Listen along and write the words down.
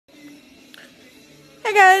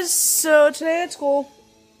Hi guys, so today at school,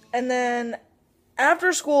 and then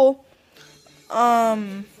after school,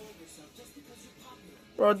 rode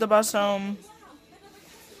the bus home,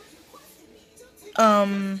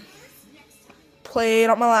 played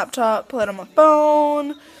on my laptop, played on my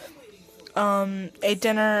phone, ate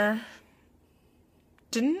dinner,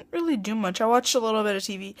 didn't really do much. I watched a little bit of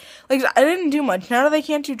TV. Like, I didn't do much. Now that they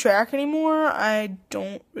can't do track anymore, I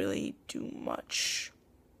don't really do much.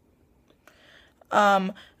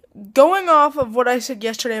 Going off of what I said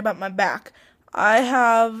yesterday about my back, I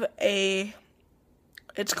have it's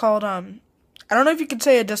called, I don't know if you could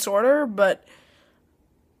say a disorder, but,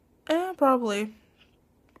 probably,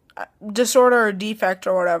 disorder or defect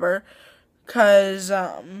or whatever, because,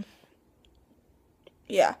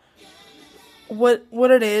 yeah, what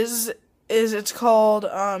it is it's called,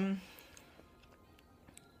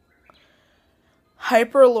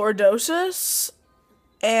 hyperlordosis,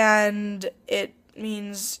 and it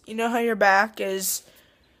means, you know how your back is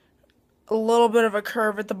a little bit of a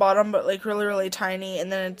curve at the bottom, but like really, really tiny,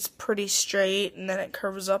 and then it's pretty straight, and then it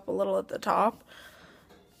curves up a little at the top?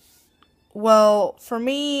 Well, for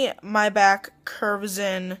me, my back curves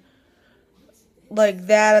in like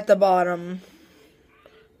that at the bottom.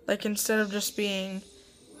 Like, instead of just being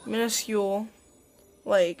minuscule,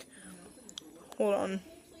 like, hold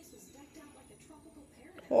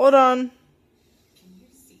on.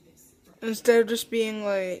 Instead of just being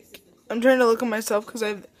like, I'm trying to look at myself because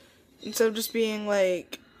instead of just being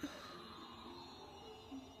like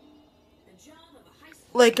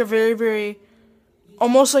a very, very,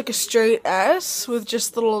 almost like a straight S with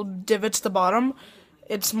just little divots at the bottom,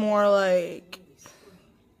 it's more like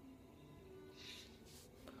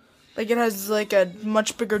it has like a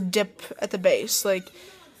much bigger dip at the base. Like,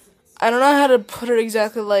 I don't know how to put it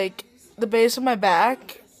exactly. Like, the base of my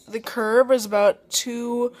back, the curve is about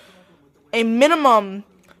a minimum,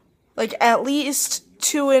 like at least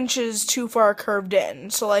 2 inches too far curved in.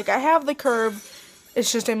 So like, I have the curve,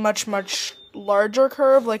 it's just a much, much larger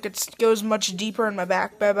curve. Like, it goes much deeper in my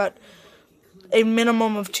back by about a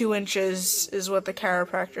minimum of 2 inches is what the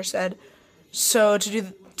chiropractor said. So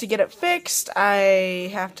to get it fixed, I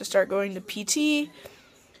have to start going to PT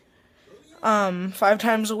 5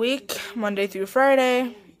 times a week, Monday through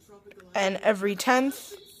Friday, and every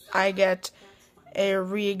 10th I get a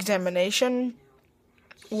re-examination,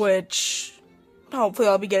 which hopefully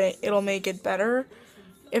I'll be getting. It'll make it better.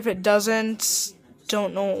 If it doesn't,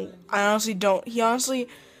 don't know. I honestly don't. He honestly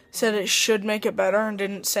said it should make it better and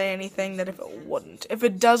didn't say anything that if it wouldn't. If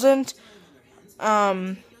it doesn't,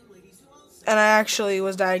 and I actually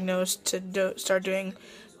was diagnosed to start doing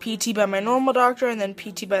PT by my normal doctor and then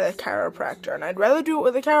PT by the chiropractor. And I'd rather do it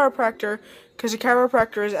with a chiropractor because a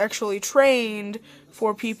chiropractor is actually trained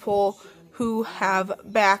for people who have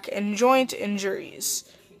back and joint injuries,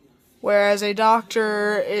 whereas a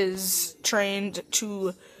doctor is trained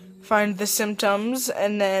to find the symptoms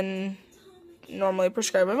and then normally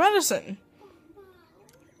prescribe a medicine.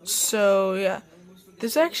 So, yeah.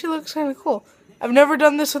 This actually looks kind of cool. I've never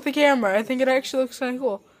done this with the camera. I think it actually looks kind of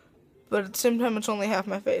cool. But at the same time, it's only half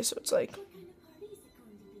my face, so it's like,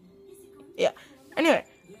 yeah. Anyway.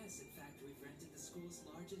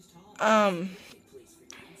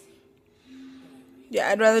 Yeah,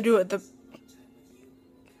 I'd rather do it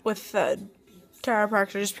with the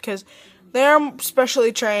chiropractor just because they are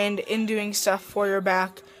specially trained in doing stuff for your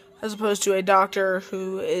back, as opposed to a doctor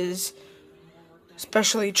who is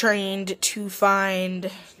specially trained to find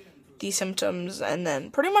the symptoms and then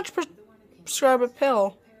pretty much prescribe a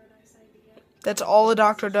pill. That's all a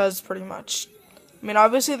doctor does, pretty much. I mean,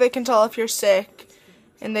 obviously they can tell if you're sick,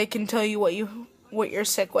 and they can tell you what you're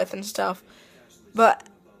sick with and stuff, but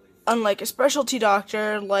unlike a specialty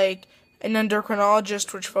doctor, like an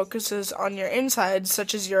endocrinologist, which focuses on your insides,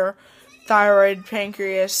 such as your thyroid,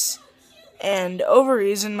 pancreas, and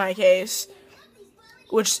ovaries, in my case,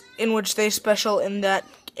 in which they special in that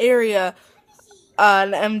area,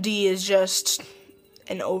 an MD is just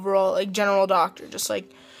an overall, like, general doctor, just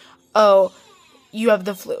like, oh, you have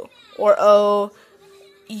the flu, or oh,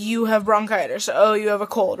 you have bronchitis, or oh, you have a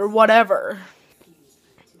cold, or whatever.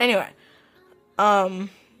 Anyway,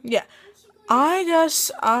 yeah, I guess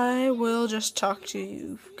I will just talk to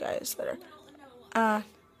you guys later.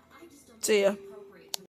 See ya.